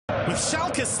With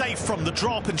Schalke safe from the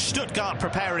drop and Stuttgart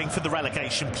preparing for the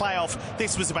relegation playoff,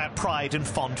 this was about pride and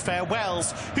fond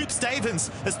farewells. Hoops Stevens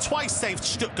has twice saved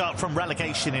Stuttgart from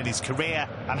relegation in his career,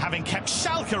 and having kept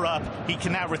Schalke up, he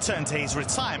can now return to his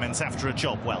retirement after a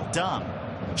job well done.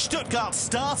 Stuttgart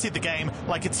started the game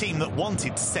like a team that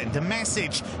wanted to send a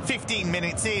message. 15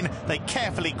 minutes in, they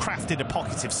carefully crafted a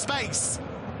pocket of space,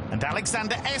 and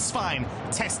Alexander Esfine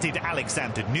tested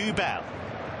Alexander Nubel.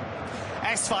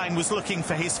 Esfine was looking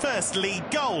for his first league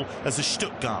goal as a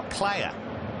Stuttgart player.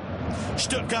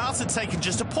 Stuttgart had taken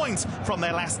just a point from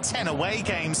their last 10 away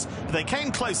games, but they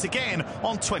came close again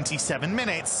on 27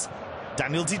 minutes.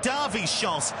 Daniel Didavi's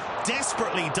shot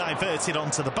desperately diverted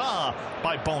onto the bar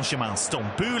by Benjamin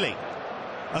Stambouli.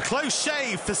 A close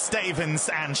shave for Stevens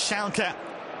and Schalke,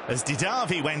 as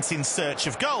Didavi went in search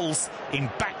of goals in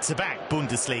back-to-back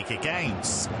Bundesliga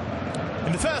games.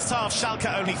 In the first half,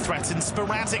 Schalke only threatened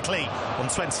sporadically. On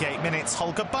 28 minutes,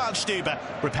 Holger Bargstüber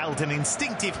repelled an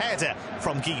instinctive header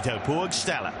from Guido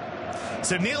Burgstaller.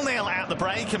 So 0-0 at the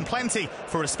break, and plenty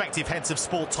for respective heads of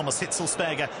sport Thomas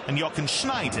Hitzelsberger and Jochen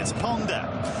Schneider to ponder.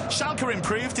 Schalke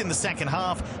improved in the second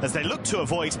half as they looked to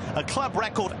avoid a club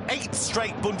record 8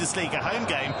 straight Bundesliga home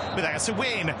game without a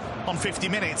win. On 50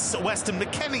 minutes, Weston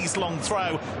McKennie's long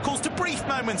throw caused a brief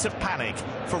moment of panic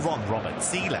for Ron Robert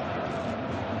Zieler.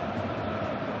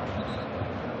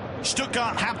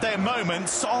 Stuttgart had their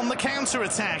moments on the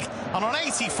counter-attack, and on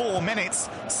 84 minutes,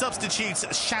 substitute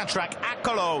Shadrach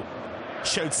Akolo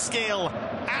showed skill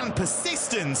and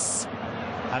persistence,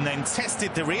 and then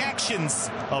tested the reactions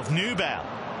of Nubel.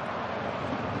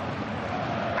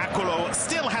 Akolo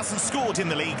still hasn't scored in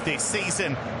the league this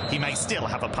season. He may still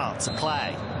have a part to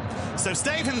play. So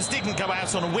Stevens didn't go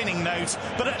out on a winning note,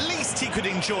 but at least he could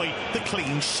enjoy the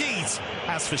clean sheet.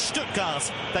 As for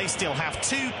Stuttgart, they still have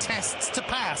 2 tests to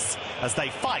pass as they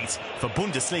fight for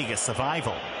Bundesliga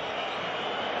survival.